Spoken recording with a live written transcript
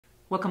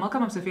Welcome,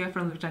 I'm Sophia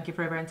from Live Junkie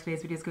Forever, and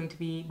today's video is going to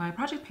be my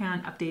project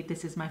pan update.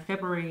 This is my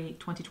February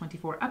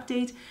 2024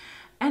 update,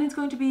 and it's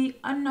going to be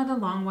another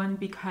long one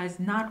because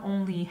not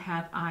only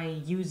have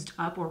I used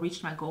up or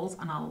reached my goals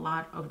on a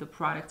lot of the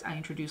products I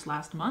introduced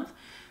last month,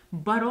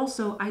 but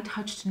also I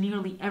touched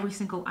nearly every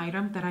single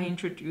item that I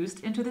introduced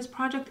into this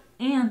project,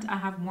 and I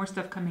have more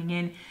stuff coming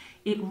in.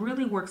 It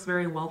really works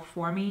very well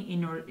for me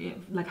in order,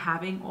 like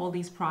having all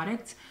these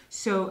products.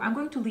 So I'm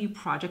going to leave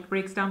project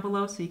breaks down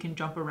below so you can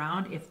jump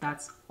around if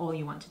that's all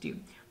you want to do.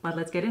 But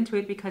let's get into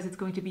it because it's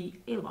going to be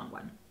a long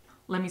one.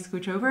 Let me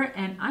scooch over,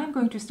 and I'm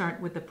going to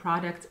start with the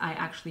products I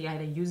actually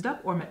either used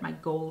up or met my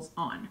goals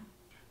on.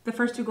 The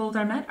first two goals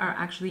I met are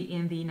actually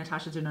in the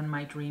Natasha Denona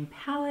My Dream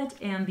palette,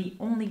 and the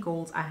only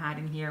goals I had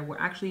in here were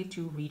actually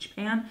to reach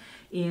pan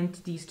in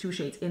these two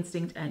shades,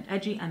 Instinct and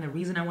Edgy. And the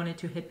reason I wanted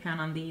to hit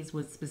pan on these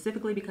was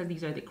specifically because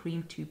these are the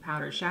cream to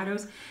powder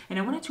shadows, and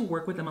I wanted to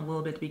work with them a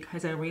little bit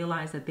because I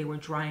realized that they were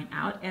drying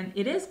out, and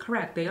it is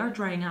correct, they are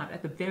drying out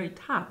at the very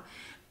top.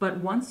 But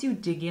once you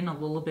dig in a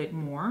little bit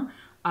more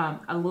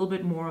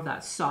of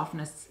that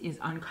softness is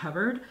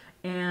uncovered.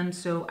 And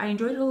so I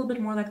enjoyed it a little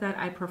bit more like that.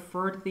 I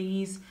preferred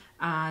these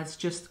as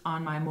just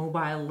on my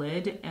mobile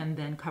lid and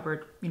then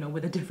covered,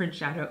 with a different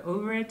shadow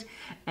over it,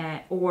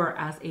 or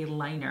as a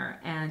liner.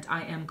 And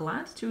I am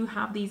glad to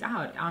have these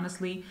out.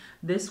 Honestly,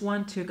 this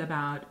one took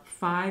about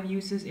 5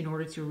 uses in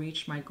order to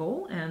reach my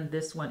goal, and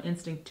this one,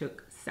 Instinct,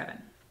 took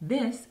 7.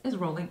 This is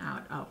rolling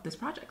out of this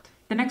project.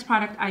 The next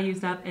product I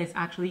used up is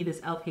actually this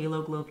e.l.f.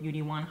 Halo Glow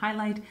Beauty One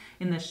highlight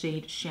in the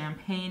shade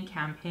Champagne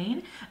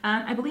Campaign.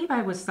 And I believe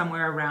I was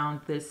somewhere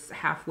around this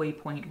halfway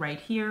point right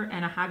here,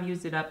 and I have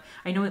used it up.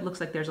 I know it looks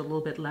like there's a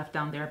little bit left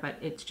down there, but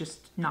it's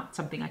just not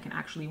something I can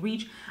actually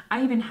reach.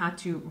 I even had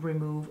to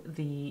remove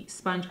the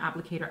sponge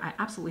applicator. I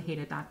absolutely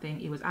hated that thing.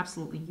 It was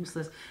absolutely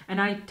useless. And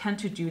I tend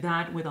to do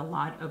that with a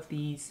lot of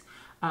these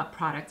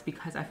products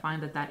because I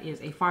find that that is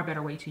a far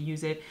better way to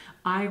use it.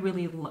 I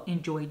really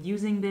enjoyed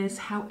using this.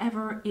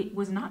 However, it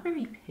was not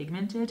very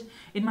pigmented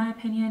in my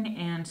opinion,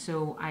 and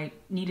so I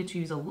needed to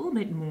use a little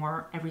bit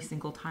more every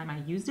single time I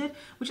used it,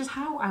 which is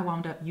how I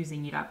wound up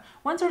using it up.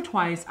 Once or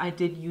twice I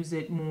did use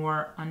it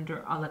more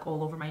under like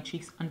all over my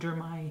cheeks under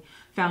my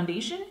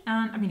foundation,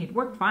 and I mean it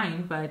worked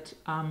fine, but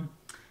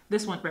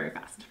this went very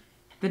fast.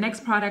 The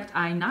next product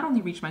I not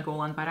only reached my goal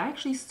on, but I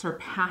actually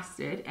surpassed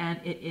it, and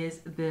it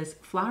is this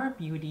Flower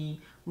Beauty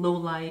Low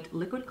Light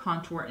Liquid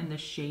Contour in the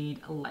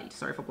shade Light.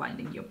 Sorry for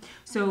blinding you.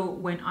 So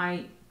when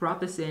I brought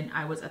this in,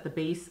 I was at the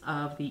base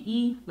of the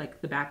E,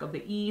 like the back of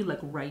the E, like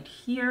right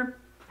here.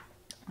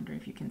 I wonder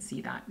if you can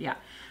see that. Yeah.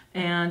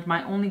 And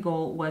my only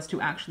goal was to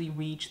actually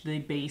reach the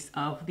base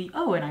of the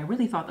O, and I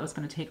really thought that was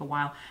going to take a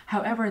while.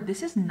 However,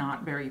 this is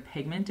not very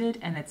pigmented,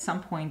 and at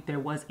some point there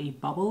was a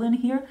bubble in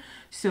here,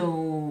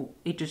 so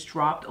it just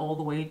dropped all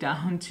the way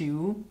down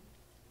to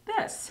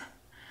this.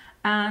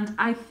 And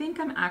I think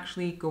I'm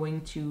actually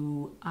going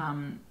to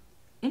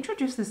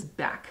introduce this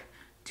back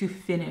to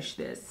finish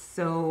this.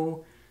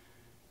 So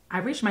I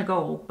reached my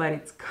goal, but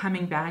it's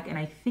coming back, and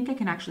I think I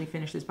can actually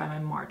finish this by my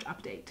March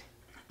update.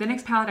 The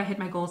next palette I hit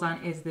my goals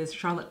on is this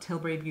Charlotte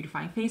Tilbury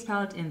Beautifying Face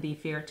Palette in the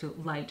Fair to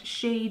Light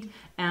shade.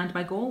 And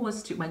my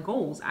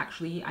goals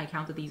actually, I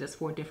counted these as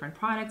 4 different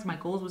products. My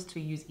goals was to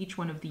use each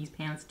one of these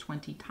pans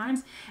 20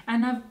 times,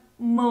 and I've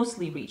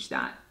mostly reached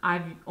that.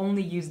 I've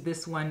only used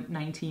this one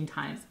 19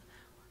 times.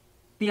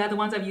 The other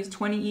ones I've used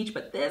 20 each,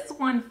 but this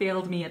one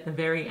failed me at the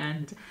very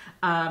end.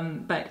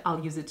 But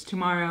I'll use it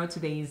tomorrow.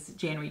 Today's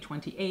January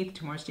 28th,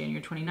 tomorrow's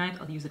January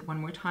 29th. I'll use it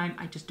one more time.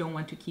 I just don't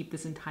want to keep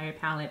this entire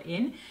palette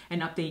in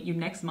and update you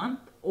next month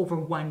over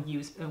one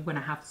use when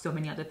I have so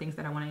many other things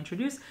that I want to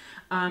introduce.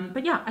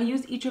 But yeah, I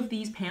used each of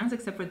these pans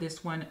except for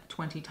this one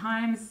 20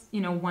 times.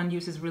 One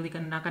use is really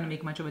not gonna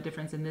make much of a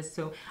difference in this,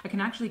 so I can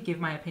actually give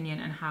my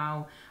opinion on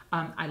how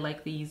I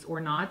like these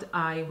or not.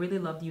 I really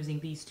loved using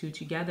these two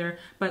together,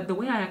 but the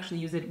way I actually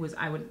use it was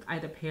I would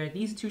either pair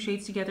these 2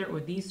 shades together or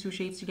these 2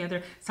 shades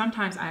together.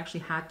 Sometimes I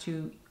actually had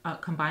to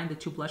combine the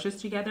 2 blushes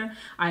together.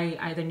 I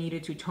either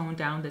needed to tone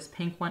down this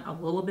pink one a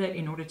little bit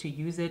in order to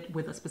use it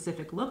with a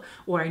specific look,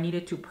 or I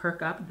needed to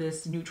perk up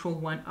this neutral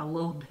one a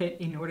little bit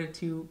in order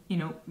to,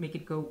 make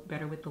it go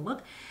better with the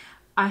look.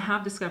 I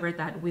have discovered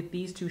that with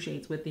these 2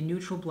 shades, with the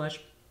neutral blush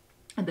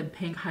and the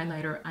pink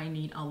highlighter, I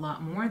need a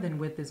lot more than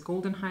with this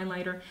golden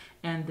highlighter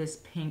and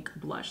this pink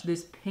blush.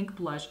 This pink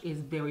blush is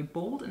very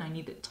bold, and I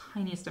need the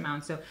tiniest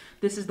amount. So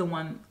this is the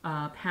one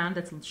pan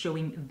that's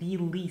showing the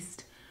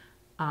least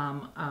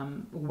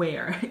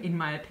wear in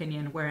my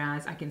opinion,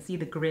 whereas I can see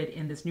the grid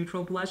in this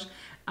neutral blush,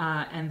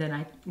 and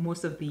then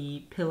most of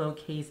the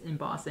pillowcase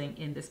embossing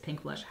in this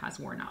pink blush has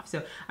worn off.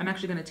 So I'm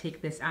actually going to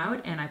take this out,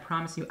 and I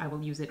promise you I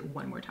will use it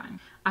one more time.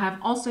 I have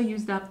also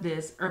used up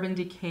this Urban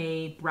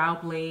Decay Brow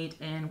Blade,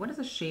 and what is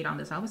the shade on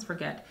this? I always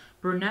forget.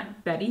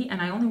 Brunette Betty,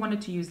 and I only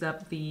wanted to use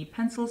up the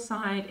pencil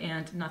side,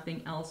 and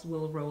nothing else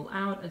will roll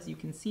out. As you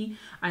can see,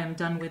 I am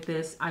done with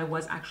this. I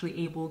was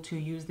actually able to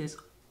use this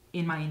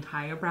in my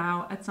entire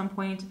brow at some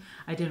point.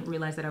 I didn't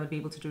realize that I would be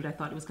able to do it. I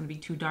thought it was going to be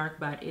too dark,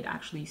 but it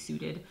actually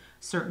suited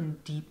certain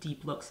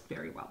deep looks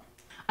very well.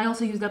 I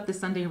also used up the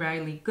Sunday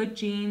Riley Good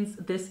Jeans.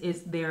 This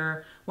is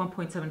their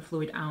 1.7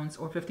 fluid ounce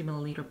or 50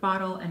 milliliter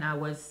bottle, and I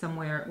was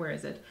somewhere, where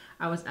is it?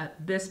 I was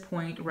at this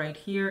point right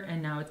here,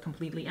 and now it's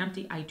completely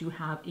empty. I do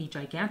have a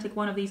gigantic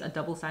one of these, a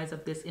double size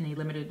of this in a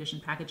limited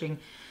edition packaging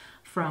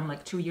from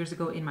like 2 years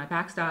ago in my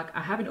backstock.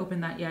 I haven't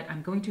opened that yet.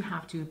 I'm going to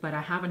have to, but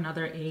I have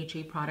another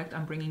AHA product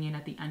I'm bringing in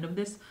at the end of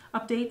this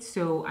update,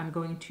 so I'm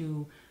going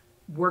to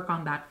work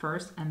on that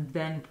first and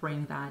then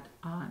bring that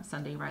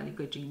Sunday Riley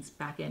Good Jeans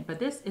back in. But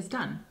this is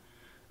done.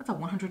 That's a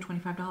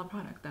 $125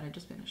 product that I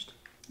just finished.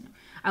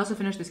 I also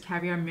finished this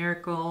Caviar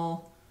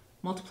Miracle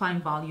Multiplying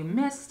Volume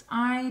Mist.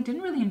 I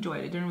didn't really enjoy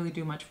it. It didn't really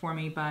do much for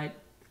me, but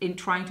in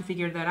trying to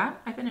figure that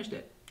out, I finished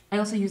it. I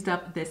also used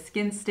up the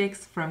Skin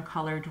Sticks from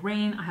Colored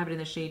Rain. I have it in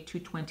the shade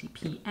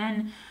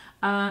 220PN.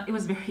 It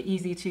was very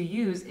easy to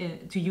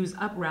use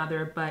up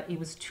rather, but it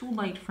was too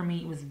light for me.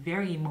 It was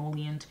very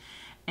emollient,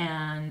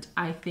 and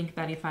I think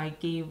that if I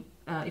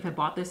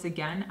bought this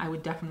again, I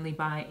would definitely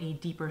buy a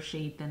deeper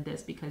shade than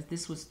this because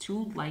this was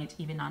too light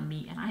even on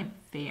me, and I am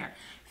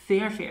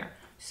fair.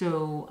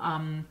 So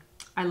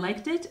I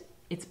liked it.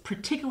 It's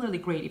particularly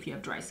great if you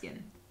have dry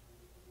skin.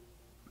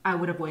 I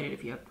would avoid it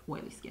if you have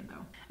oily skin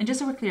though. And just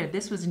so we're clear,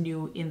 this was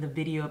new in the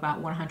video about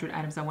 100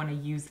 items I want to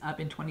use up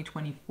in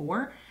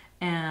 2024.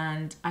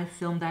 And I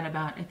filmed that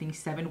about, I think,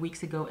 7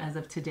 weeks ago as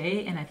of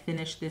today. And I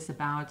finished this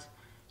about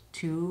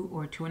 2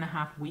 or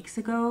 2.5 weeks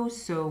ago.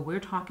 So we're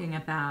talking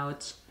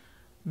about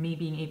me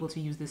being able to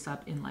use this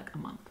up in like a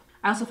month.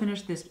 I also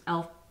finished this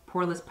e.l.f.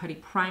 Poreless Putty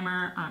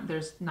Primer.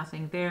 There's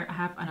nothing there. I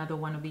have another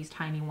one of these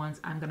tiny ones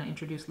I'm going to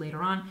introduce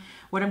later on.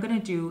 What I'm going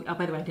to do, oh,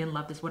 by the way, I didn't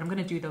love this. What I'm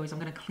going to do though is I'm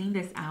going to clean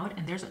this out,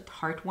 and there's a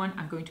Tarte one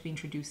I'm going to be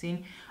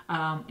introducing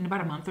in about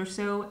a month or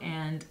so,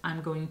 and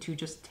I'm going to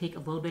just take a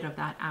little bit of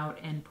that out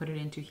and put it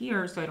into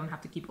here so I don't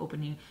have to keep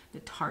opening the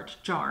Tarte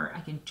jar.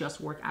 I can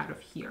just work out of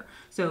here.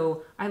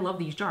 So I love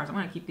these jars. I'm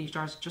going to keep these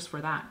jars just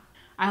for that.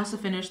 I also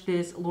finished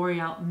this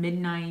L'Oreal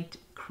Midnight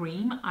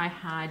Cream. I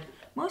had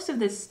most of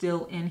this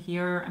still in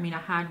here. I mean, I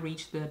had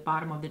reached the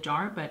bottom of the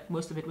jar, but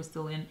most of it was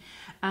still in.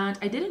 And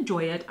I did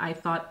enjoy it. I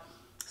thought,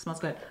 smells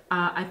good.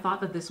 I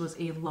thought that this was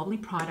a lovely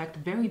product,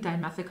 very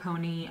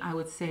dimethicone, I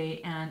would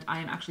say. And I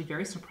am actually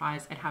very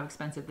surprised at how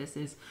expensive this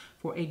is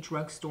for a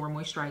drugstore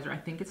moisturizer. I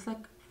think it's like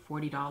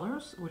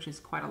 $40, which is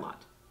quite a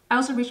lot. I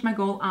also reached my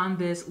goal on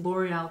this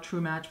L'Oreal True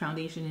Match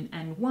foundation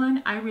in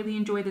N1. I really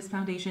enjoy this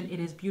foundation.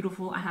 It is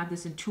beautiful. I have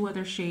this in 2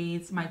 other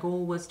shades. My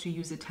goal was to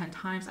use it 10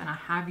 times, and I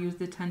have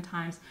used it 10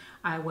 times.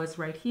 I was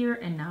right here,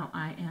 and now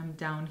I am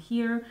down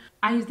here.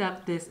 I used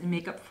up this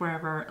Makeup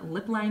Forever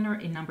lip liner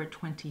in number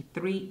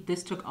 23.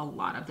 This took a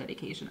lot of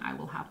dedication, I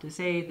will have to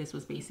say. This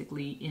was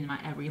basically in my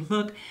every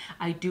look.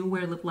 I do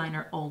wear lip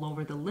liner all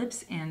over the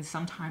lips, and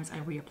sometimes I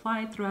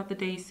reapply it throughout the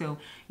day. So,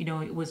 you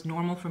know, it was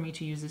normal for me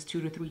to use this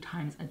 2 to 3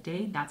 times a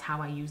day. That's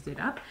how I used it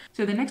up.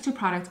 So the next 2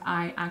 products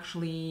I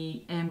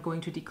actually am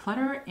going to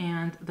declutter,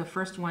 and the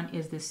first one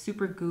is this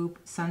Super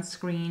Goop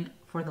sunscreen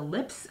for the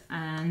lips,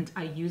 and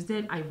I used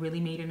it. I really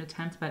made an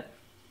attempt, but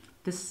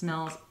this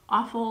smells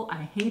awful.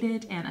 I hate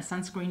it, and a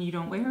sunscreen you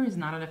don't wear is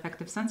not an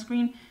effective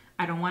sunscreen.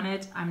 I don't want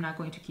it. I'm not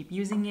going to keep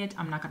using it.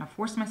 I'm not going to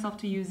force myself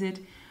to use it.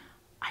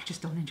 I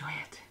just don't enjoy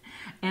it.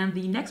 And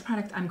the next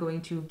product I'm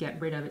going to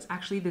get rid of is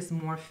actually this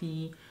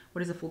Morphe,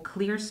 what is it, Full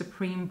Clear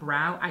Supreme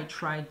Brow. I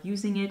tried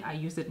using it. I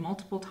used it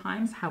multiple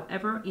times.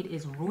 However, it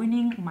is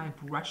ruining my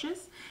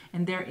brushes,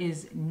 and there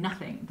is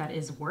nothing that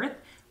is worth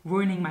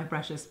ruining my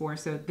brushes for,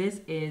 so this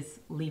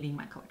is leaving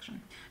my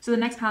collection. So the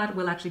next palette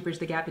will actually bridge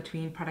the gap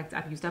between products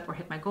I've used up or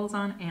hit my goals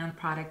on and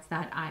products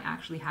that I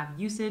actually have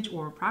usage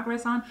or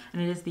progress on,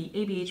 and it is the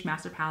ABH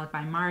Master Palette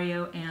by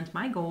Mario. And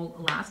my goal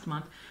last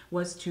month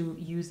was to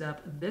use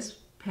up this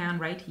pan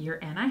right here,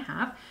 and I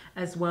have,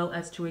 as well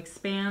as to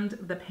expand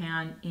the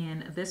pan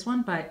in this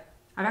one, but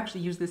I've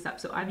actually used this up.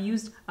 So I've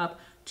used up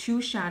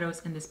 2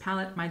 shadows in this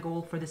palette. My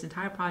goal for this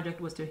entire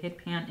project was to hit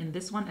pan in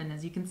this one, and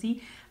as you can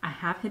see, I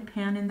have hit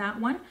pan in that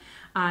one.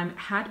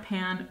 Had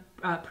pan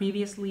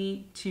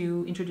previously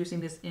to introducing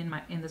this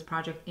in this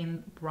project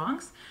in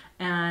Bronx,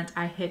 and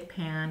I hit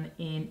pan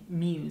in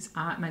Muse.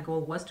 My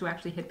goal was to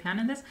actually hit pan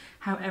in this.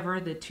 However,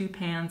 the 2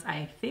 pans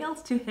I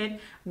failed to hit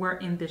were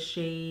in the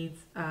shades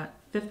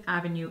Fifth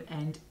Avenue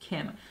and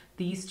Kim.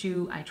 These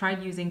 2 I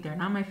tried using, they're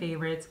not my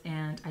favorites,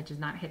 and I did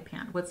not hit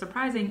pan. What's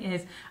surprising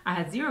is I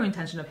had 0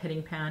 intention of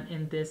hitting pan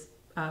in this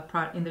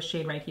in the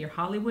shade right here,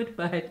 Hollywood,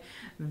 but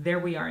there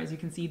we are. As you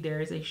can see,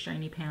 there is a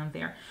shiny pan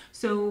there.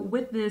 So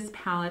with this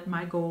palette,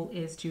 my goal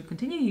is to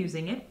continue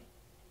using it.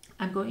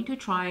 I'm going to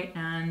try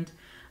and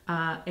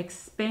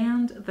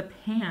expand the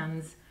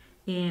pans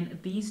in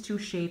these 2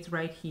 shades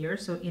right here,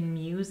 so in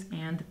Muse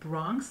and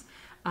Bronx.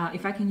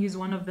 If I can use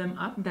one of them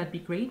up, that'd be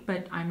great,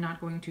 but I'm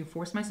not going to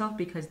force myself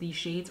because these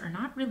shades are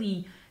not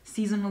really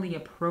seasonally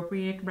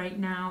appropriate right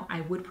now.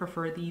 I would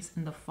prefer these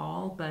in the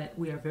fall, but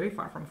we are very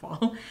far from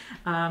fall.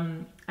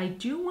 I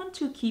do want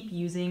to keep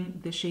using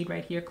the shade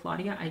right here,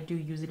 Claudia. I do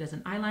use it as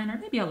an eyeliner.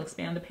 Maybe I'll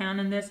expand the pan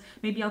in this.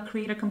 Maybe I'll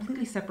create a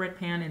completely separate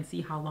pan and see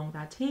how long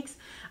that takes.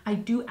 I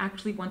do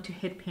actually want to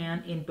hit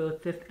pan in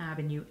both Fifth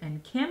Avenue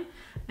and Kim,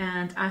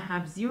 and I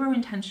have zero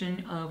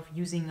intention of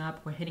using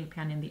up or hitting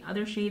pan in the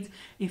other shades.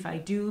 If I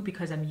do,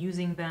 because I'm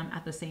using them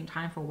at the same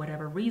time for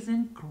whatever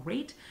reason,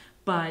 great.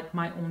 But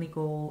my only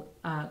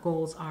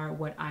goals are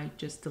what I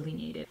just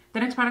delineated. The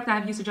next product I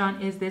have usage on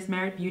is this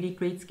Merit Beauty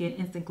Great Skin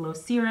Instant Glow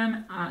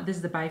Serum. This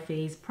is the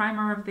Biphase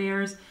primer of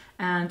theirs,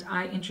 and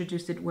I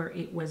introduced it where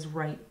it was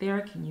right there.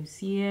 Can you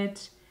see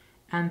it?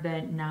 And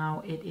then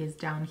now it is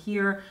down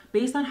here.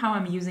 Based on how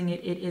I'm using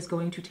it, it is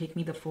going to take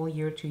me the full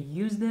year to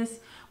use this,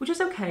 which is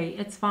okay,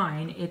 it's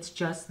fine. It's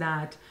just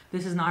that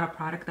this is not a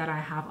product that I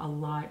have a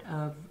lot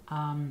of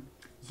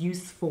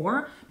use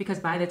for, because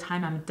by the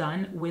time I'm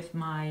done with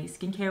my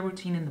skincare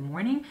routine in the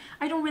morning,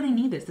 I don't really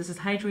need this. This is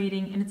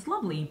hydrating and it's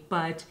lovely,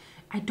 but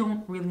I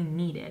don't really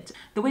need it.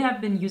 The way I've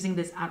been using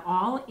this at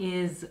all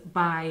is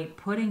by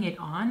putting it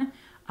on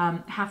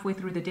halfway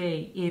through the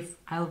day. If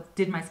I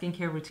did my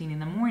skincare routine in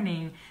the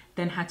morning,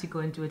 then had to go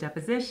into a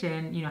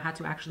deposition, had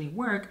to actually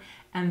work,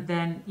 and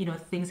then,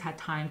 things had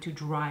time to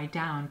dry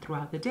down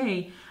throughout the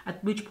day,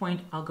 at which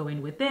point I'll go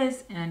in with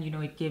this and,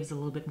 it gives a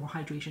little bit more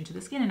hydration to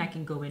the skin and I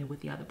can go in with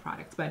the other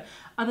products. But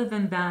other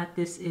than that,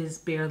 this is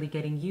barely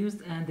getting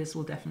used and this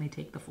will definitely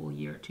take the full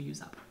year to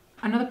use up.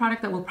 Another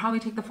product that will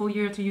probably take the full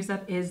year to use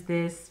up is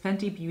this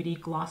Fenty Beauty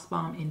Gloss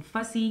Bomb in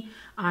Fussy.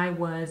 I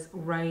was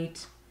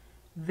right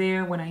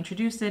there when I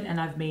introduced it and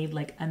I've made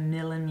like a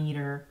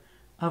millimeter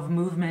of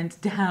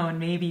movement down,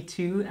 maybe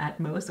 2 at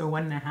most, or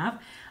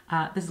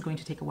 1.5. This is going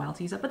to take a while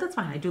to use up, but that's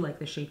fine. I do like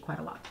this shade quite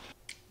a lot.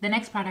 The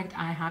next product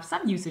I have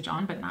some usage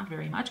on, but not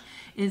very much,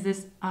 is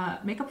this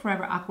Makeup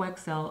Forever Aqua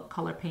Excel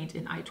Color Paint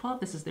in I-12.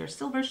 This is their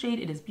silver shade.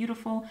 It is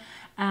beautiful.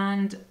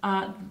 And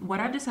what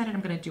I've decided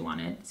I'm going to do on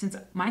it, since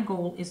my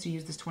goal is to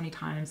use this 20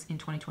 times in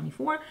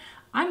 2024,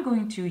 I'm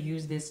going to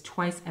use this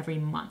twice every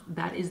month.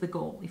 That is the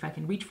goal. If I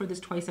can reach for this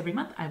twice every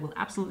month, I will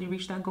absolutely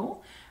reach that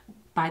goal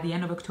by the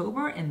end of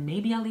October, and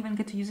maybe I'll even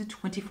get to use it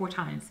 24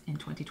 times in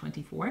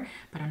 2024,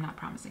 but I'm not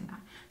promising that.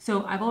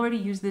 So I've already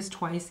used this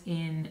twice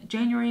in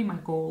January. My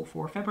goal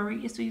for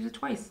February is to use it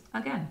twice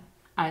again.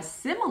 A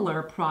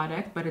similar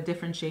product, but a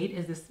different shade,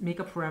 is this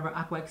Makeup Forever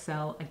Aqua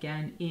Excel,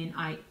 again in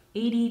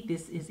I-80.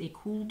 This is a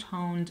cool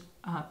toned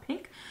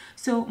pink.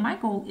 So my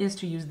goal is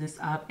to use this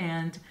up,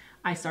 and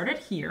I started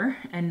here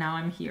and now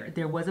I'm here.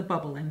 There was a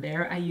bubble in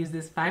there. I used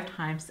this 5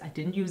 times. I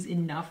didn't use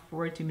enough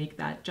for it to make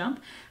that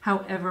jump.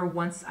 However,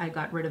 once I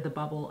got rid of the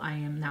bubble, I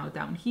am now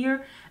down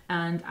here.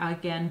 And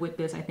again, with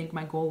this, I think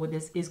my goal with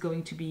this is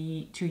going to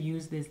be to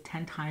use this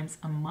 10 times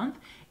a month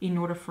in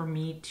order for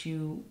me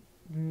to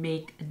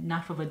make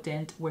enough of a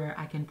dent where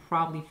I can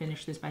probably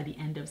finish this by the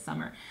end of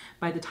summer.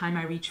 By the time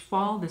I reach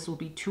fall, this will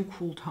be too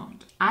cool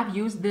toned. I've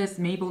used this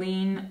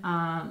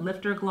Maybelline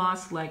lifter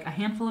gloss like a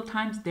handful of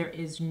times. There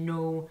is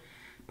no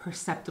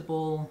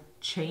perceptible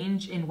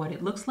change in what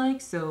it looks like,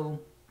 so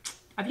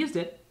I've used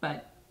it,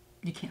 but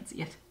you can't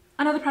see it.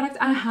 Another product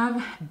I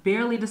have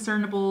barely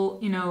discernible,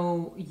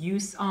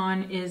 use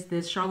on is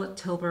this Charlotte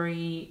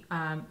Tilbury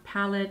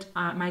palette.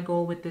 My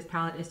goal with this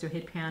palette is to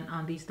hit pan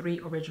on these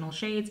 3 original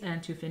shades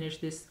and to finish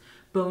this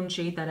bone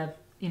shade that I've,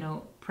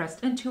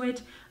 pressed into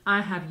it.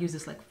 I have used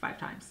this like 5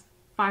 times.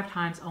 5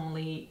 times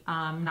only.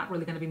 Not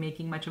really going to be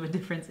making much of a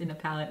difference in a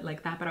palette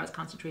like that, but I was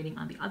concentrating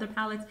on the other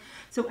palettes.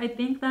 So I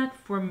think that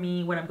for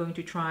me, what I'm going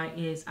to try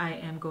is I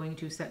am going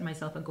to set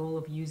myself a goal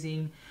of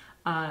using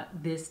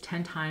this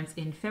 10 times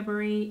in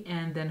February,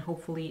 and then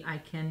hopefully I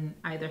can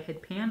either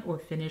hit pan or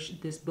finish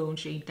this bone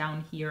shade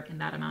down here in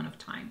that amount of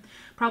time.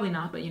 Probably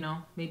not, but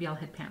maybe I'll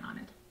hit pan on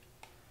it.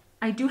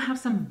 I do have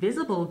some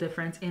visible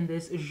difference in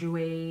this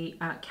Jouer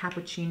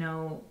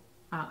Cappuccino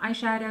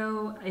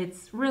eyeshadow.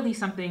 It's really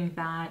something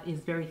that is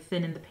very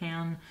thin in the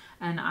pan,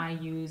 and I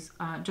use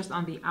just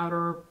on the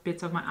outer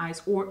bits of my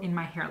eyes or in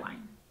my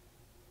hairline.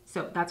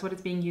 So that's what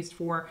it's being used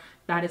for.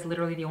 That is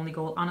literally the only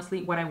goal.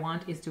 Honestly, what I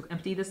want is to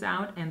empty this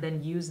out and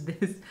then use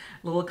this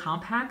little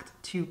compact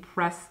to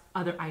press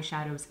other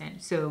eyeshadows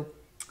in. So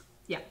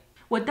yeah.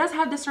 What does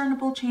have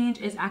discernible change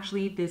is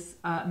actually this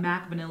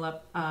MAC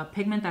Vanilla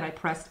pigment that I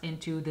pressed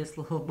into this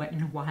little Wet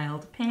n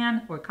Wild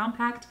pan or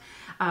compact.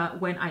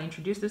 When I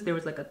introduced this, there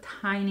was like a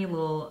tiny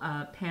little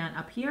pan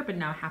up here, but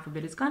now half of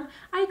it is gone.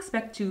 I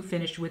expect to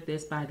finish with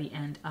this by the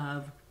end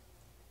of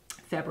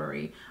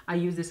February. I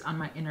use this on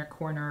my inner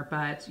corner,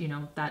 but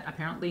that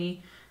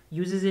apparently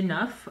uses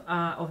enough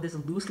of this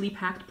loosely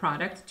packed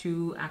product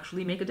to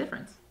actually make a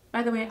difference.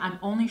 By the way, I'm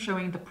only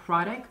showing the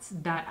products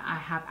that I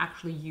have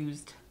actually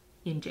used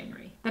in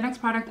January. The next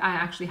product I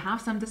actually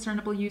have some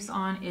discernible use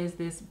on is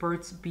this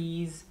Burt's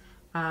Bees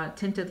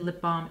tinted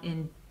lip balm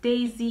in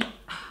Daisy.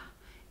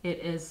 It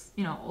is,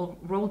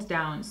 rolled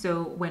down.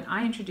 So when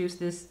I introduced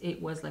this,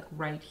 it was like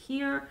right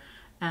here,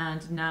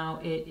 and now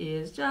it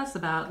is just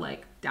about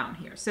like down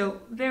here.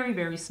 So very,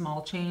 very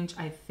small change.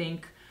 I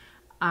think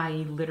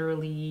I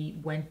literally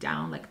went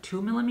down like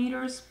 2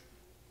 millimeters,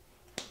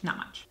 not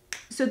much.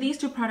 So these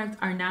two products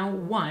are now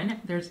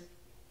one. There's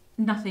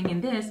nothing in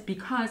this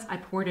because I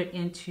poured it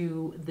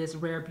into this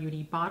Rare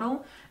Beauty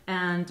bottle.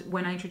 And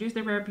when I introduced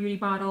the Rare Beauty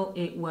bottle,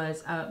 it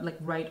was like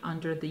right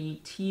under the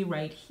T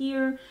right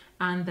here.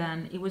 And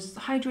then it was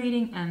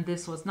hydrating and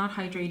this was not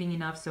hydrating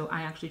enough. So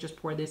I actually just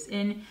poured this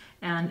in.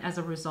 And as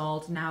a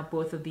result, now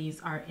both of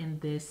these are in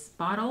this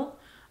bottle.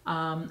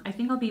 I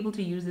think I'll be able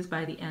to use this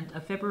by the end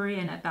of February.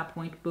 And at that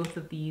point, both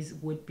of these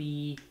would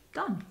be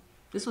done.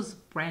 This was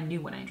brand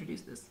new when I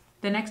introduced this.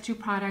 The next two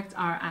products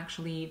are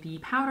actually the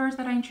powders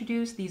that I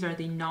introduced. These are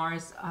the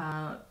NARS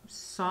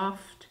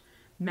Soft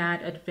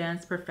Matte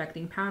Advanced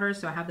Perfecting Powders.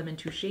 So I have them in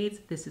two shades.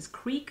 This is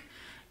Creek,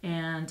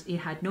 and it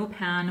had no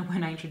pan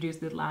when I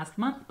introduced it last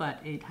month, but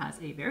it has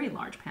a very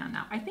large pan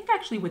now. I think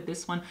actually with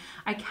this one,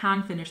 I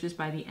can finish this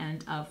by the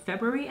end of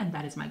February, and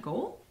that is my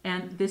goal.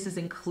 And this is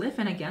in Cliff,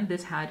 and again,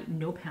 this had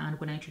no pan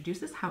when I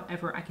introduced this.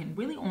 However, I can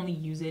really only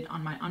use it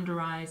on my under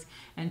eyes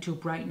and to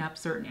brighten up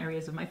certain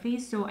areas of my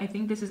face. So I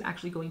think this is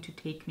actually going to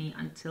take me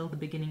until the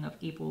beginning of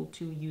April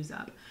to use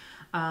up.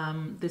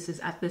 This is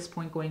at this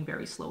point going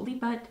very slowly,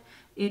 but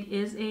it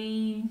is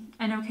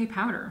an okay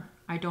powder.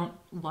 I don't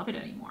love it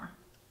anymore.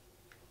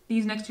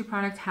 These next two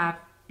products have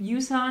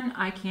use on.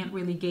 I can't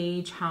really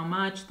gauge how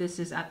much. This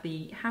is at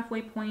the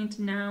halfway point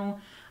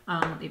now.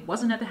 It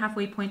wasn't at the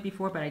halfway point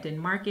before, but I didn't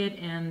mark it.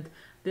 And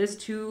this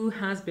too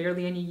has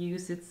barely any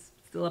use. It's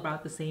still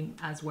about the same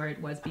as where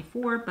it was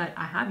before, but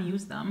I have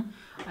used them.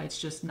 It's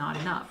just not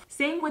enough.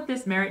 Same with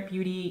this Merit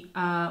Beauty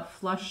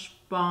Flush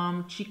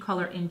Balm Cheek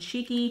Color in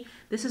Cheeky.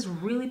 This is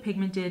really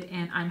pigmented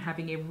and I'm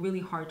having a really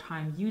hard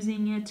time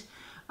using it.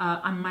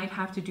 I might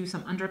have to do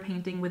some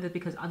underpainting with it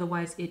because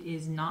otherwise it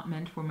is not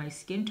meant for my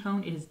skin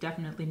tone. It is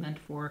definitely meant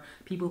for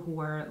people who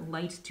are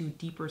light to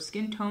deeper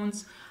skin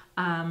tones.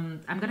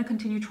 I'm going to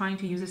continue trying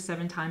to use it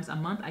 7 times a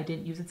month. I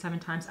didn't use it 7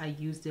 times. I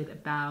used it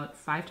about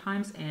 5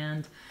 times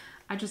and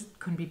I just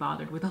couldn't be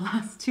bothered with the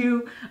last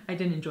 2. I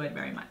didn't enjoy it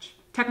very much.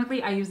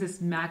 Technically, I use this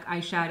MAC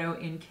eyeshadow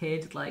in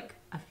Kid like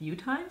a few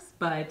times,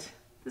 but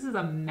this is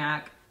a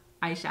MAC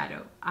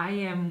eyeshadow. I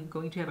am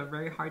going to have a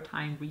very hard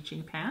time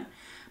reaching pan,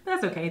 but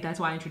that's okay. That's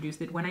why I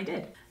introduced it when I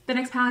did. The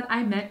next palette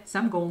I met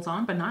some goals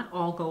on, but not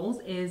all goals,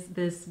 is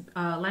this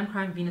Lime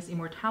Crime Venus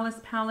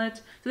Immortalis palette.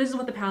 So this is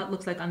what the palette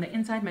looks like on the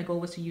inside. My goal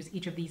was to use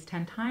each of these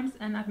 10 times,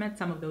 and I've met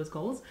some of those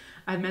goals.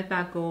 I've met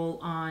that goal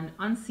on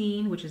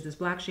Unseen, which is this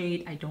black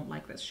shade. I don't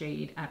like this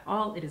shade at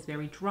all. It is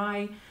very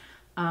dry.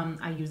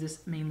 I use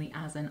this mainly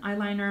as an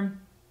eyeliner.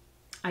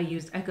 I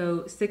used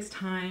Echo 6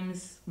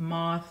 times,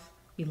 Moth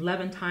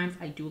 11 times.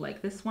 I do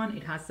like this one.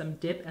 It has some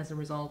dip as a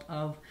result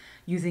of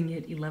using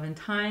it 11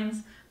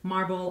 times.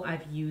 Marble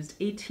I've used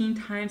 18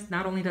 times.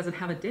 Not only does it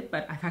have a dip,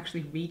 but I've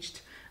actually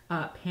reached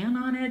pan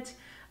on it.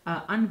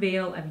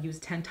 Unveil I've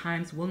used 10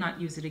 times. Will not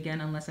use it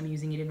again unless I'm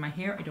using it in my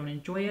hair. I don't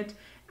enjoy it.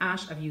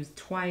 Ash I've used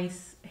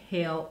twice.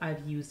 Hail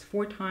I've used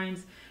 4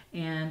 times.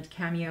 And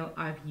Cameo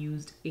I've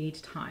used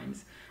 8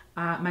 times.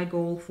 My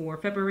goal for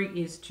February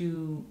is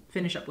to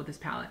finish up with this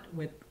palette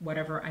with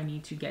whatever I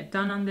need to get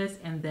done on this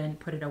and then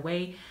put it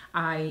away.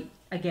 I,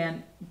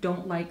 again,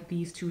 don't like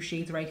these 2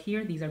 shades right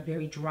here. These are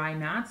very dry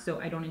mattes,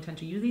 so I don't intend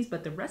to use these,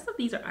 but the rest of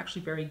these are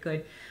actually very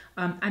good.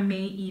 I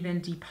may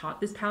even depot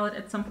this palette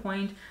at some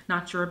point.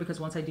 Not sure, because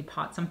once I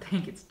depot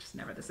something, it's just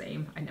never the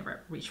same. I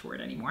never reach for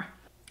it anymore.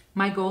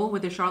 My goal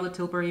with the Charlotte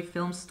Tilbury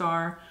Film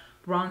Star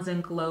Bronze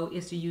and Glow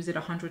is to use it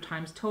 100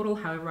 times total,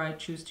 however I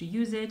choose to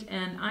use it,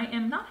 and I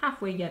am not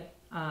halfway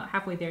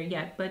there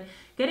yet, but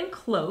getting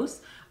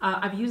close.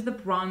 I've used the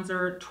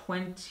bronzer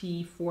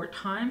 24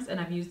 times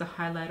and I've used the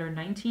highlighter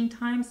 19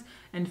 times,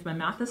 and if my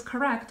math is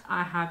correct,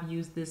 I have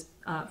used this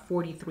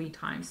 43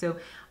 times. So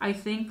I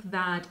think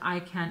that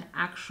I can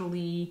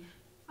actually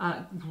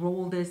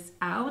roll this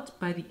out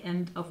by the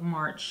end of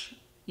March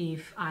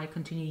if I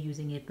continue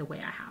using it the way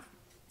I have.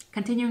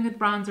 Continuing with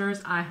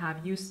bronzers, I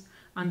have used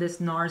on this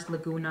NARS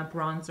Laguna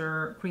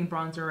bronzer, cream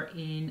bronzer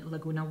in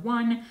Laguna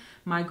 1.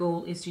 My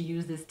goal is to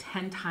use this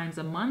 10 times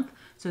a month.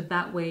 So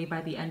that way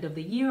by the end of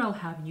the year, I'll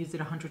have used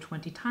it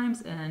 120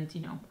 times and, you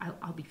know,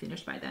 I'll be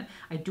finished by then.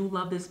 I do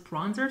love this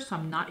bronzer, so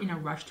I'm not in a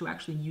rush to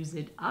actually use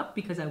it up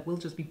because I will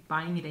just be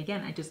buying it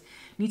again. I just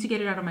need to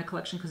get it out of my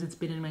collection because it's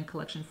been in my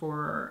collection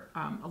for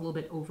a little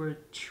bit over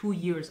 2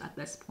 years at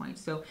this point.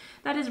 So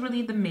that is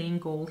really the main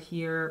goal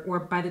here,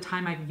 or by the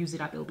time I use it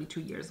up, it'll be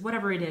 2 years.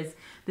 Whatever it is,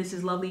 this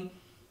is lovely.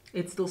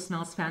 It still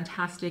smells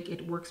fantastic.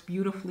 It works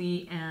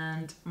beautifully.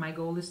 And my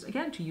goal is,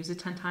 again, to use it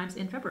 10 times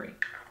in February.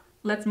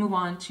 Let's move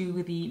on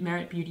to the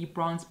Merit Beauty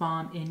Bronze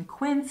Balm in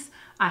Quince.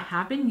 I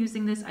have been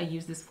using this. I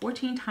used this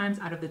 14 times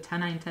out of the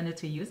 10 I intended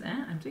to use.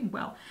 I'm doing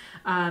well.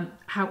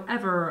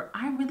 However,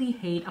 I really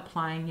hate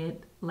applying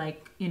it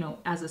like, you know,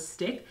 as a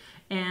stick.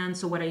 And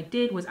so what I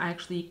did was I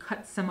actually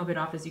cut some of it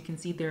off. As you can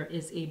see, there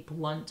is a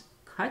blunt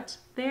cut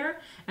there,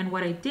 and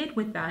what I did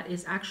with that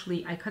is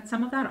actually I cut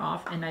some of that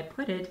off and I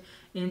put it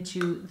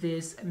into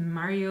this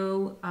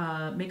Mario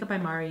Makeup by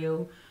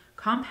Mario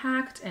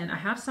compact, and I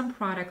have some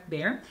product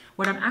there.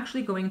 What I'm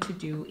actually going to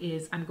do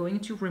is I'm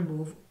going to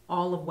remove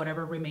all of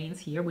whatever remains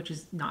here, which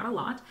is not a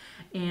lot,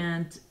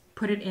 and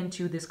put it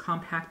into this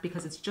compact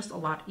because it's just a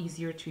lot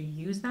easier to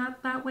use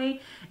that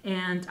way.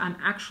 And I'm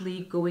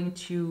actually going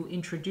to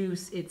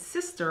introduce its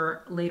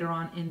sister later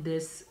on in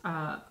this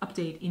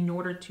update in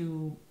order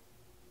to,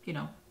 you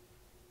know,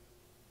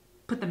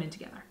 put them in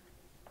together.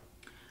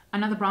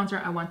 Another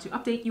bronzer I want to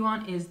update you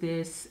on is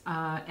this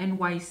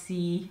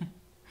NYC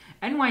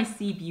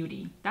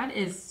Beauty. That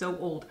is so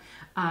old.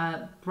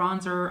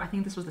 Bronzer, I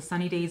think this was the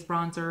Sunny Days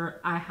bronzer.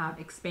 I have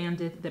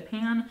expanded the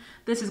pan.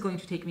 This is going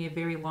to take me a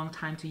very long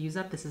time to use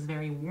up. This is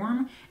very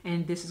warm,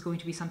 and this is going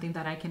to be something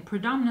that I can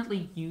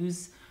predominantly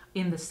use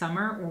in the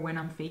summer or when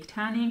I'm fake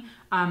tanning.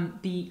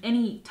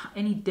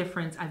 Any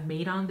difference I've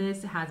made on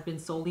this has been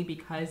solely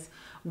because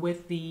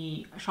with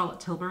the Charlotte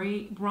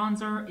Tilbury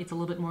bronzer, it's a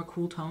little bit more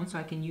cool tone, so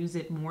I can use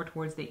it more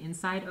towards the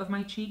inside of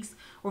my cheeks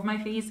or of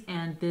my face,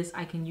 and this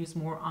I can use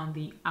more on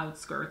the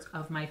outskirts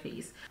of my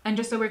face. And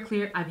just so we're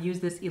clear, I've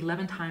used this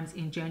 11 times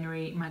in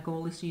January. My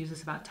goal is to use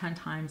this about 10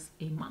 times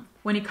a month.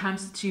 When it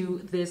comes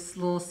to this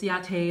little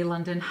Ciate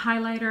London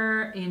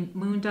highlighter in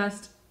Moon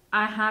Dust,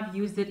 I have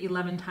used it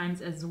 11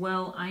 times as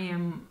well. I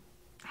am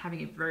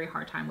having a very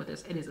hard time with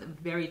this. It is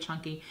very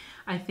chunky.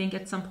 I think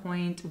at some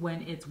point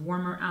when it's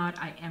warmer out,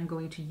 I am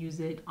going to use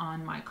it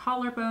on my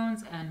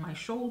collarbones and my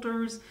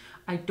shoulders.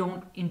 I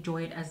don't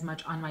enjoy it as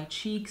much on my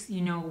cheeks.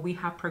 You know, we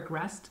have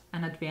progressed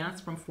and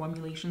advanced from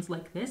formulations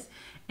like this,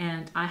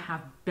 and I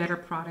have better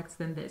products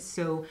than this.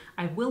 So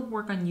I will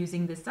work on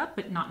using this up,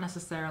 but not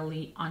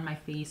necessarily on my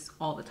face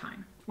all the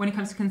time. When it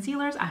comes to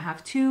concealers, I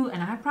have two,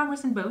 and I have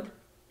progress in both.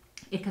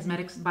 It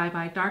Cosmetics Bye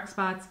Bye Dark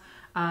Spots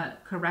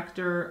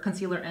Corrector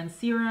Concealer and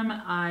Serum.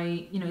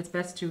 It's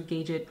best to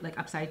gauge it like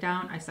upside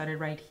down. I started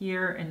right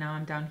here and now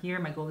I'm down here.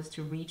 My goal is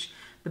to reach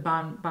the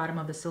bottom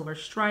of the silver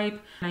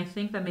stripe. And I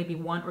think that maybe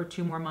 1 or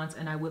 2 more months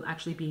and I will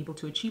actually be able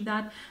to achieve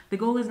that. The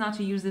goal is not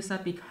to use this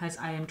up because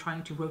I am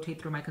trying to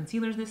rotate through my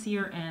concealers this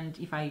year. And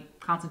if I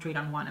concentrate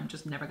on one, I'm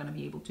just never going to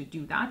be able to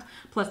do that.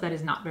 Plus that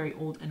is not very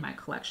old in my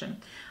collection.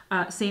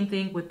 Same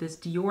thing with this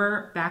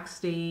Dior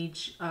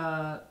Backstage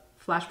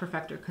Flash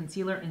Perfector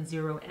Concealer in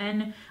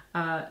 0N.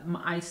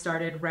 I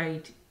started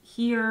right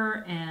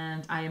here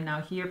and I am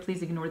now here.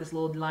 Please ignore this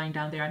little line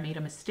down there. I made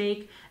a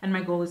mistake and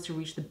my goal is to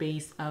reach the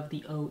base of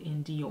the O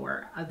in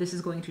Dior. This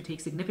is going to take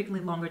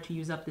significantly longer to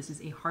use up. This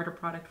is a harder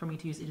product for me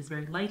to use. It is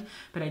very light,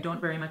 but I don't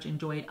very much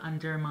enjoy it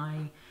under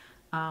my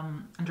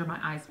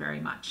eyes very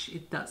much.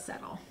 It does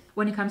settle.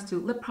 When it comes to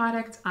lip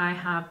products, I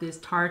have this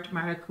Tarte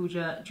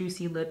Maracuja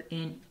Juicy Lip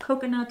in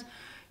Coconut.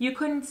 You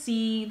couldn't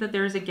see that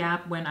there's a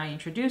gap when I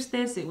introduced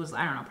this. It was,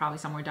 I don't know, probably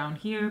somewhere down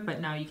here,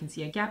 but now you can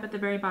see a gap at the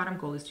very bottom.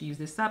 Goal is to use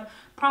this up.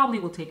 Probably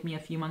will take me a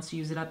few months to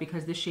use it up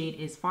because this shade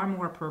is far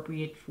more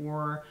appropriate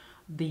for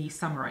the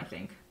summer, I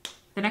think.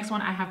 The next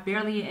one I have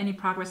barely any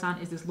progress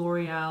on is this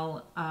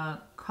L'Oreal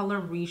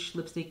Color Riche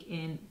lipstick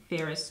in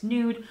Ferris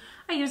Nude.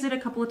 I used it a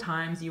couple of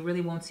times. You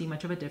really won't see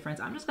much of a difference.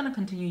 I'm just going to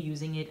continue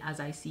using it as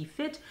I see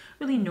fit.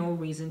 Really no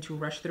reason to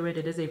rush through it.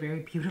 It is a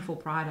very beautiful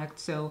product.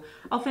 So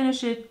I'll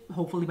finish it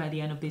hopefully by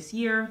the end of this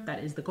year.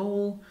 That is the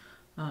goal.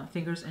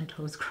 Fingers and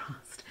toes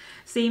crossed.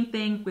 Same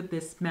thing with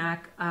this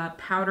MAC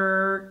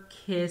Powder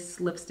Kiss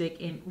lipstick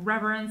in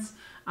Reverence.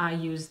 I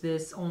use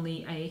this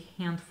only a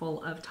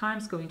handful of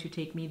times, going to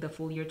take me the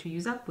full year to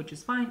use up, which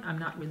is fine. I'm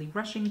not really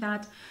rushing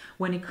that.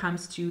 When it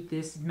comes to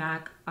this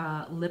MAC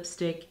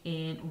lipstick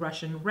in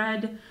Russian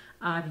Red,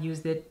 I've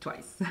used it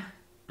twice.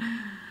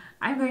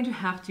 I'm going to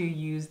have to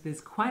use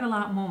this quite a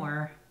lot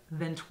more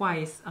than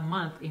twice a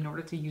month in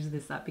order to use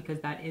this up because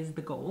that is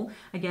the goal.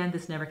 Again,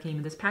 this never came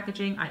in this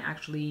packaging. I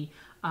actually,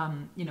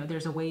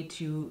 there's a way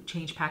to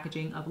change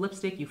packaging of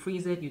lipstick. You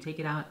freeze it, you take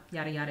it out,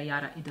 yada, yada,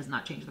 yada. It does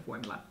not change the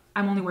formula.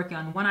 I'm only working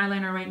on one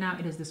eyeliner right now.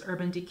 It is this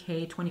Urban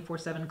Decay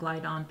 24/7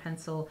 Glide On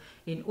Pencil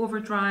in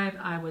Overdrive.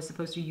 I was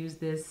supposed to use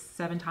this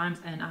 7 times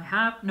and I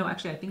have. No,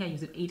 actually, I think I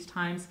used it 8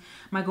 times.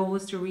 My goal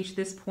is to reach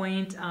this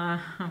point.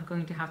 I'm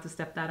going to have to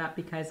step that up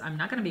because I'm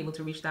not going to be able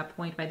to reach that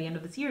point by the end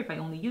of this year if I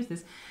only use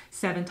this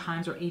 7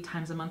 times or 8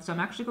 times a month. So I'm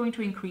actually going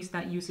to increase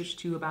that usage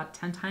to about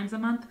 10 times a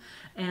month.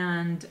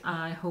 And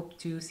I hope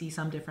to see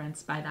some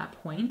difference by that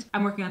point.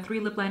 I'm working on 3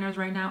 lip liners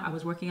right now. I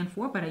was working on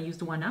 4, but I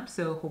used 1 up.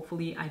 So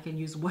hopefully I can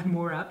use 1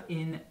 more up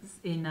in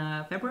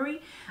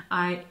February.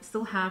 I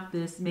still have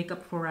this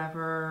Makeup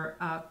Forever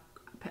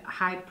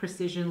High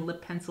Precision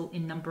Lip Pencil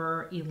in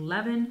number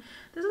 11.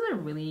 This is a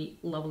really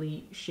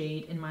lovely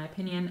shade in my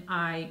opinion.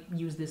 I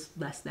use this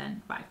less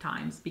than 5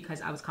 times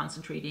because I was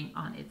concentrating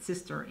on its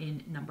sister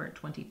in number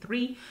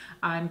 23.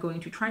 I'm going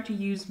to try to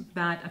use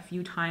that a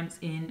few times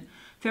in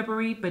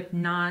February, but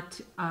not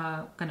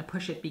gonna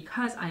push it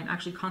because I'm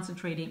actually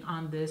concentrating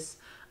on this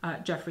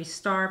Jeffree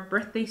Star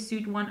birthday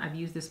suit one. I've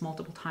used this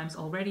multiple times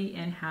already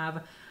and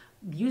have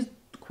used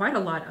quite a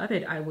lot of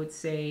it, I would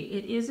say.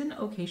 It is an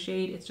okay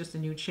shade. It's just a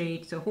nude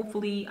shade. So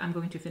hopefully I'm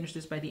going to finish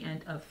this by the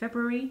end of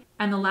February.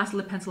 And the last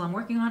lip pencil I'm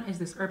working on is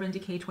this Urban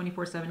Decay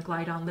 24/7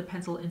 Glide On Lip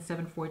Pencil in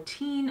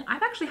 714.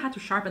 I've actually had to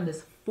sharpen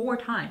this 4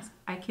 times.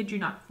 I kid you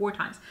not, 4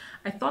 times.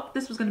 I thought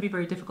this was going to be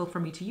very difficult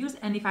for me to use,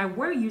 and if I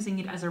were using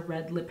it as a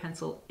red lip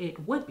pencil,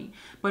 it would be.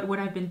 But what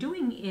I've been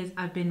doing is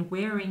I've been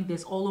wearing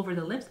this all over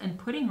the lips and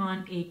putting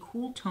on a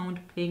cool toned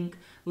pink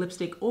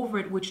lipstick over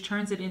it, which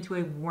turns it into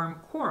a warm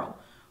coral.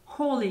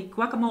 Holy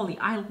guacamole,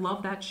 I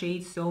love that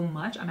shade so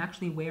much. I'm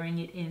actually wearing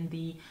it in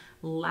the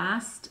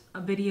last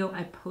video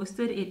I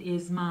posted. It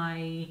is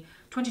my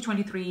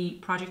 2023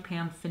 Project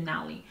Pan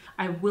finale.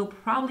 I will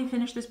probably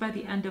finish this by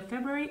the end of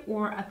February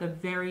or at the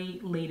very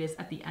latest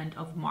at the end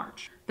of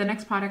March. The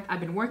next product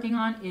I've been working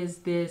on is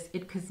this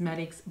IT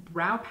Cosmetics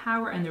Brow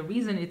Power, and the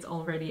reason it's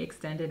already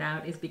extended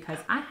out is because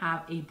I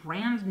have a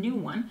brand new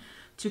one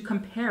to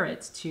compare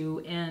it to,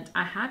 and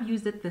I have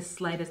used it the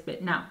slightest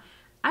bit. Now,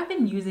 I've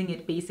been using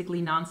it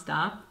basically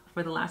nonstop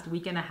for the last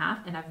week and a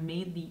half, and I've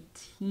made the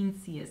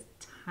teensiest,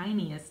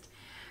 tiniest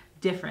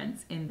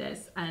difference in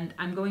this. And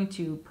I'm going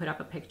to put up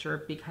a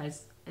picture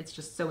because it's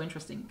just so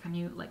interesting. Can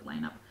you like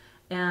line up?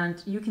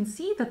 And you can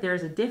see that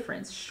there's a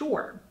difference,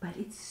 sure, but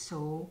it's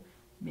so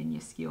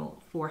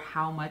minuscule for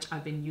how much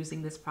I've been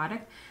using this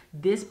product.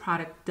 This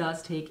product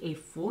does take a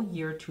full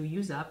year to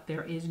use up.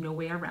 There is no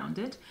way around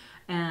it.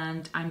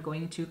 And I'm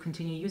going to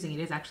continue using it.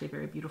 It is actually a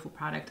very beautiful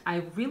product.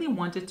 I really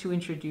wanted to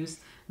introduce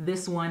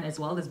this one as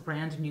well, this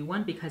brand new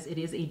one, because it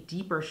is a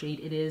deeper shade.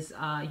 It is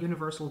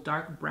universal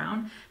dark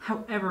brown.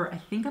 However, I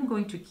think I'm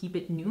going to keep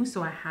it new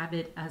so I have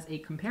it as a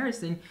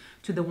comparison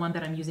to the one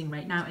that I'm using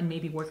right now and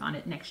maybe work on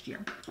it next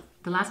year.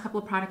 The last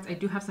couple of products I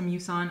do have some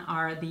use on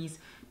are these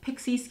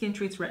Pixi Skin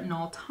Treats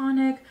Retinol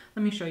Tonic.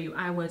 Let me show you.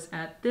 I was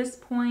at this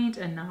point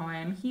and now I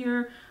am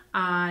here.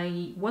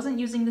 I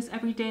wasn't using this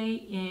every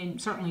day.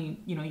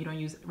 Certainly, you know, you don't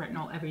use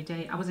retinol every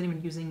day. I wasn't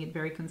even using it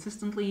very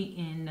consistently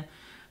in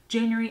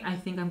January. I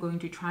think I'm going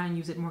to try and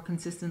use it more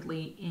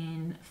consistently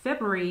in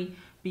February,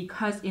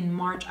 because in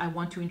March I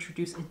want to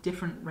introduce a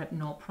different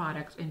retinol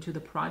product into the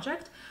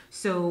project.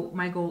 So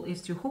my goal is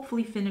to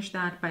hopefully finish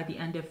that by the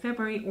end of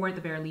February, or at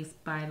the very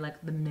least by like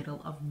the middle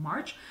of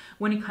March.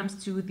 When it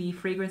comes to the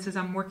fragrances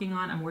I'm working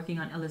on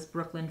Ellis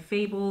Brooklyn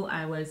Fable.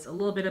 I was a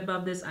little bit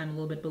above this, I'm a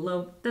little bit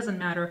below, doesn't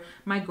matter.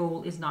 My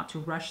goal is not to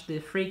rush the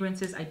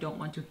fragrances. I don't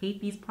want to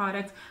hate these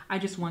products. I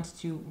just want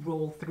to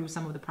roll through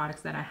some of the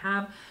products that I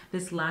have.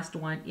 This last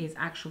one is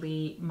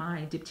actually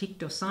my Diptyque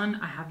d'Automne.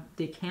 I have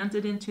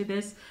decanted into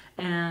this,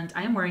 and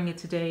I am wearing it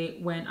today.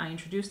 When I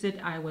introduced it,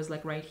 I was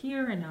like right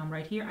here, and now I'm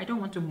right here. I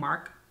don't want to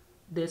mark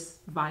this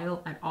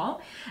vial at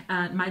all.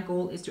 My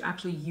goal is to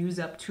actually use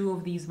up 2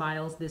 of these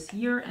vials this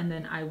year, and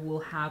then I will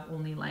have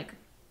only like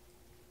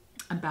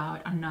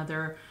about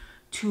another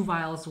 2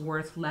 vials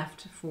worth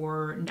left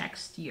for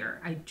next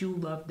year. I do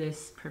love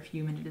this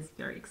perfume, and it is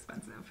very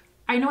expensive.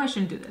 I know I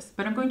shouldn't do this,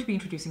 but I'm going to be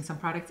introducing some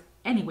products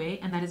anyway,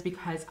 and that is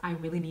because I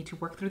really need to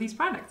work through these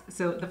products.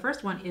 So the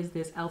first one is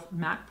this e.l.f.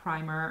 matte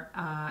primer,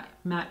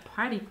 matte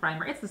party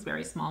primer. It's this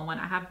very small one.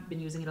 I have been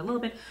using it a little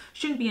bit.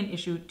 Shouldn't be an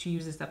issue to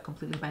use this up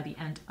completely by the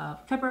end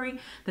of February.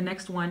 The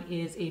next one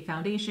is a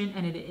foundation,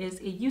 and it is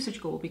a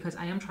usage goal because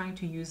I am trying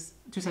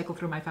to cycle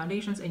through my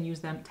foundations and use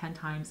them 10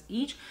 times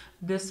each.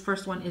 This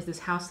first one is this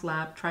House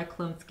Lab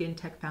Triclone Skin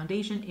Tech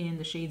Foundation in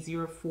the shade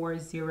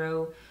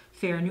 040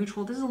 Fair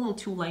Neutral. This is a little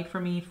too light for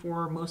me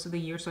for most of the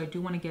year, so I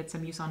do want to get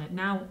some use on it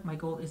now. My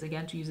goal is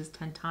again to use this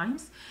 10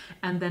 times.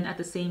 And then at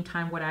the same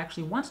time, what I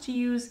actually want to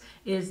use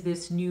is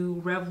this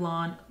new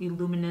Revlon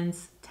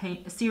Illuminance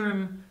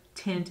Serum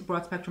Tint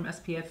Broad Spectrum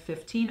SPF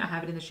 15. I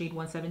have it in the shade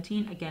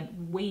 117. Again,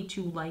 way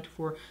too light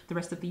for the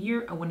rest of the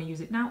year. I want to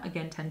use it now,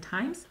 again, 10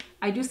 times.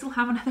 I do still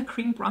have another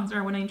cream bronzer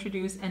I want to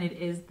introduce, and it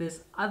is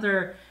this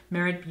other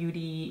Merit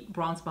Beauty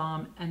Bronze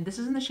Bomb, and this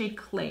is in the shade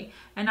Clay.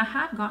 And I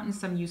have gotten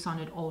some use on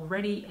it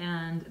already,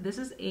 and this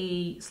is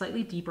a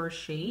slightly deeper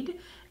shade,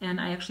 and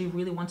I actually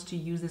really wanted to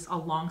use this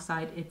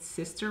alongside its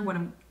sister. What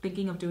I'm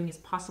thinking of doing is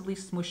possibly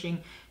smushing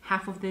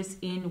half of this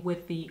in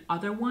with the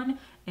other one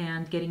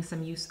and getting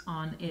some use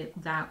on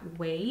it that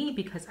way,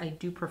 because I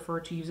do prefer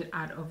to use it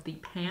out of the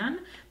pan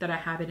that I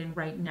have it in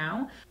right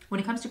now.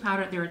 When it comes to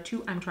powder, there are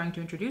 2 I'm trying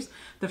to introduce.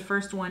 The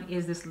first one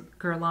is this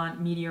Guerlain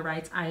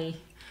Meteorites. I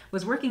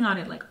was working on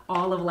it like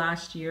all of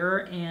last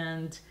year,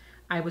 and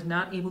I was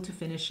not able to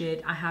finish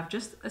it. I have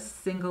just a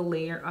single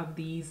layer of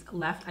these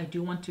left. I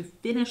do want to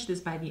finish this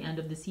by the end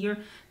of this year.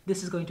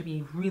 This is going to be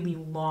a really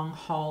long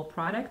haul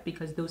product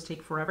because those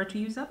take forever to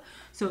use up.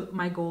 So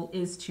my goal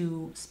is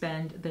to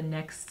spend the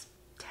next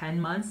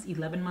 10 months,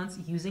 11 months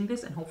using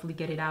this and hopefully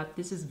get it out.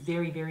 This is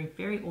very, very,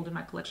 very old in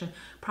my collection,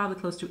 probably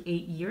close to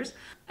 8 years.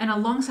 And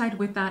alongside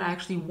with that, I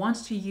actually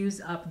want to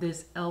use up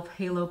this e.l.f.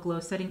 Halo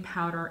Glow Setting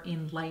Powder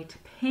in light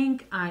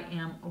pink. I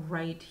am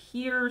right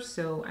here,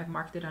 so I've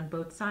marked it on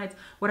both sides.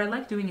 What I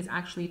like doing is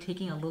actually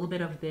taking a little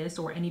bit of this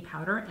or any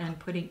powder and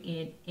putting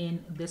it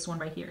in this one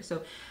right here.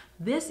 So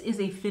This is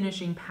a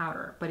finishing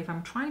powder, but if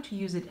I'm trying to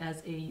use it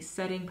as a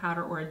setting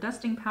powder or a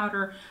dusting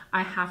powder,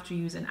 I have to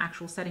use an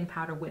actual setting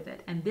powder with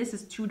it. And this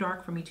is too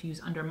dark for me to use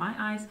under my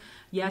eyes.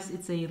 Yes,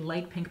 it's a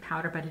light pink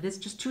powder, but it is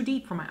just too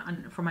deep for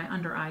my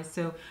under eyes.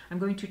 So I'm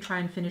going to try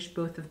and finish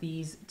both of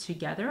these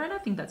together, and I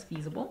think that's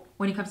feasible.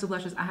 When it comes to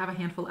blushes, I have a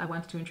handful I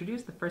want to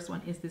introduce. The first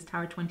one is this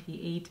Tower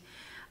 28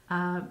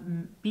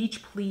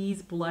 Beach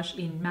Please blush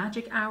in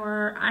Magic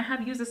Hour. I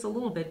have used this a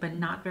little bit, but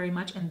not very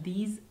much, and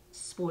these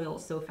spoil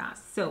so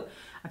fast. So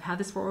I've had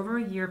this for over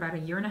a year, about a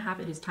year and a half.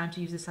 It is time to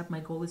use this up. My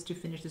goal is to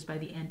finish this by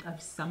the end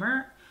of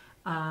summer,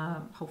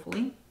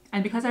 hopefully.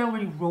 And because I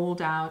already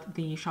rolled out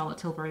the Charlotte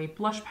Tilbury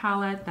blush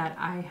palette that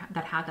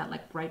had that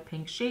like bright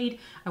pink shade,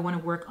 I want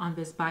to work on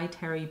this by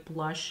Terry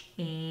blush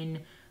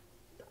in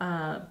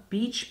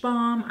Beach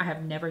Balm. I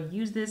have never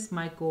used this.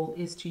 My goal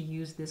is to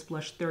use this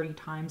blush 30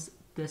 times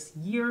this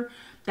year.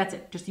 That's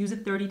it. Just use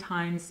it 30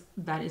 times.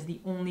 That is the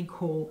only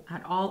goal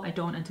at all. I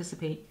don't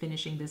anticipate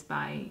finishing this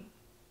by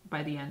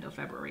the end of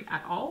February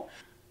at all.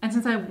 And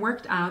since I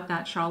worked out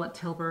that Charlotte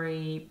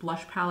Tilbury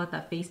blush palette,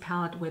 that face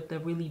palette with the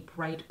really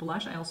bright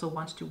blush, I also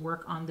want to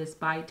work on this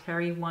by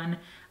Terry one.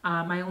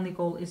 My only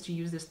goal is to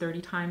use this 30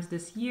 times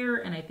this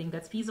year, and I think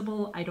that's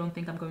feasible. I don't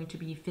think I'm going to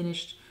be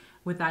finished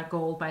with that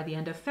goal by the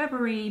end of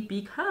February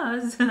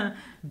because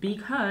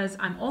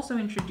I'm also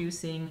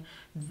introducing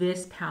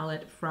this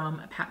palette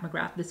from Pat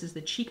McGrath. This is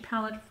the cheek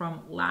palette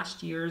from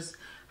last year's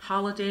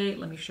holiday.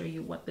 Let me show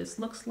you what this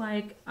looks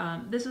like.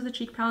 This is the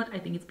cheek palette. I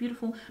think it's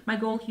beautiful. My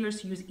goal here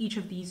is to use each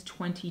of these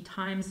 20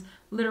 times,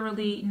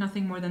 literally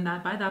nothing more than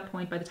that. By that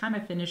point, by the time I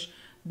finish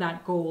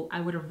that goal,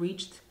 I would have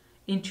reached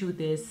into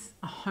this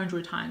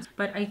 100 times.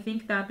 But I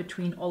think that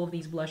between all of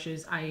these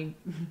blushes,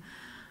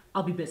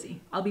 I'll be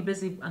busy. I'll be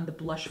busy on the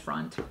blush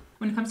front.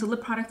 When it comes to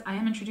lip products, I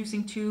am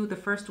introducing two. The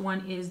first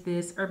one is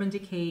this Urban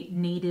Decay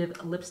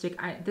Native Lipstick.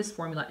 This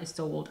formula is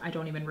so old, I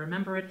don't even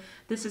remember it.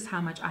 This is how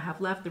much I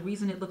have left. The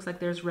reason it looks like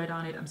there's red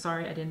on it, I'm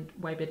sorry I didn't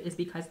wipe it, is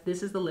because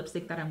this is the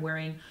lipstick that I'm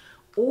wearing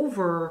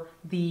over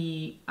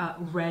the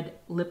red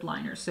lip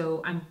liner.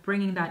 So I'm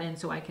bringing that in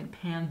so I can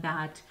pan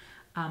that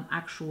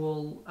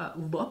actual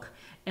look.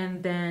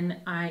 And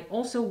then I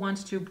also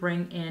want to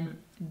bring in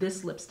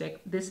this lipstick.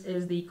 This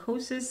is the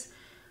Kosas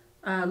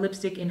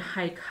lipstick in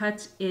High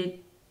Cut.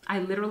 I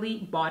literally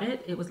bought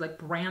it. It was like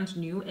brand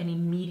new and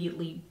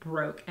immediately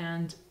broke,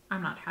 and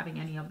I'm not having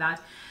any of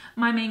that.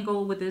 My main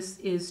goal with this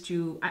is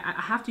to, I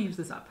have to use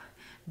this up,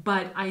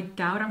 but I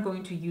doubt I'm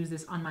going to use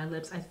this on my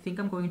lips. I think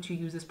I'm going to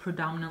use this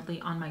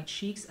predominantly on my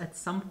cheeks at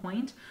some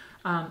point.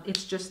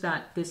 It's just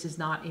that this is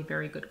not a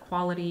very good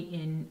quality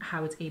in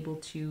how it's able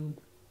to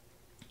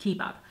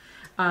keep up.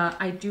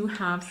 I do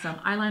have some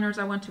eyeliners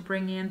I want to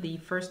bring in. The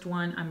first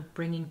one I'm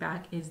bringing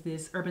back is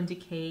this Urban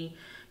Decay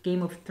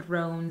Game of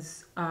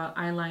Thrones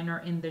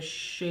eyeliner in the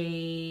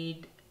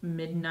shade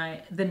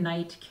The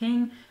Night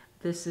King.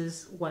 This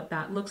is what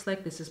that looks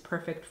like. This is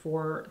perfect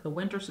for the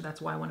winter, so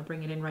that's why I want to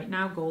bring it in right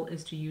now. Goal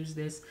is to use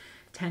this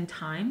 10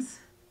 times.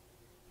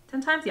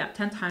 10 times? Yeah,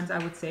 10 times I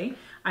would say.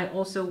 I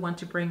also want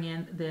to bring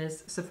in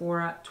this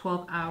Sephora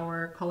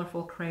 12-Hour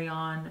Colorful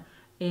Crayon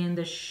in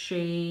the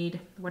shade,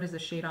 what is the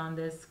shade on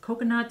this?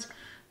 Coconut.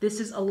 This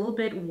is a little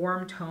bit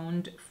warm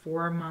toned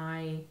for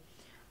my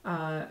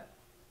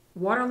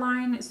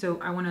waterline, so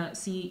I want to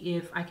see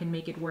if I can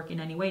make it work in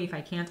any way. If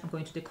I can't, I'm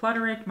going to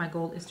declutter it. My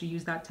goal is to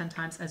use that 10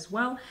 times as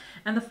well.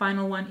 And the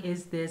final one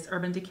is this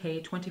Urban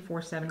Decay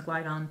 24/7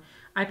 Glide On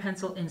Eye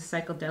Pencil in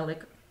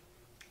Psychedelic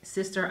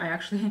Sister. I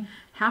actually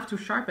have to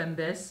sharpen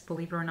this,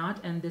 believe it or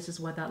not, and this is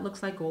what that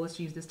looks like. Goal is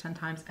to use this 10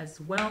 times as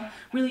well.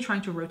 Really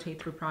trying to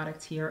rotate through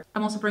products here.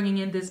 I'm also bringing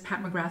in this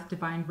Pat McGrath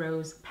Divine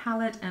Rose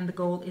palette, and the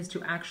goal is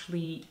to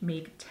actually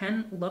make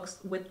 10 looks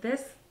with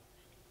this.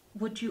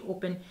 Would you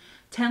open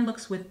 10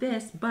 looks with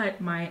this, but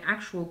my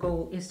actual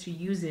goal is to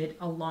use it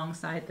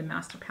alongside the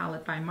Master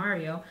Palette by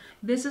Mario.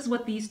 This is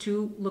what these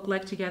two look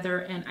like together,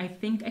 and I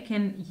think I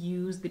can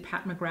use the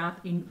Pat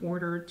McGrath in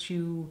order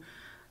to,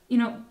 you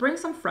know, bring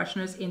some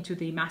freshness into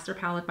the Master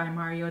Palette by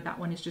Mario. That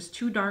one is just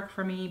too dark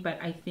for me, but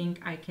I think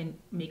I can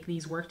make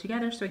these work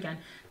together. So again,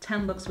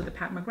 10 looks with the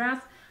Pat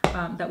McGrath.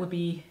 That would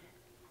be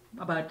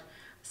about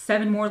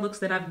 7 more looks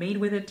that I've made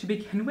with it to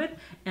begin with.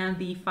 And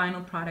the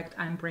final product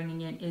I'm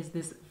bringing in is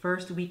this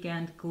First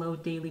Weekend Glow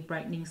Daily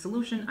Brightening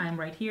Solution. I'm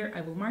right here.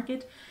 I will mark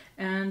it.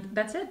 And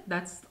that's it.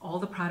 That's all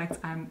the products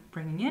I'm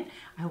bringing in.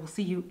 I will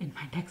see you in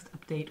my next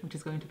update, which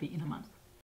is going to be in a month.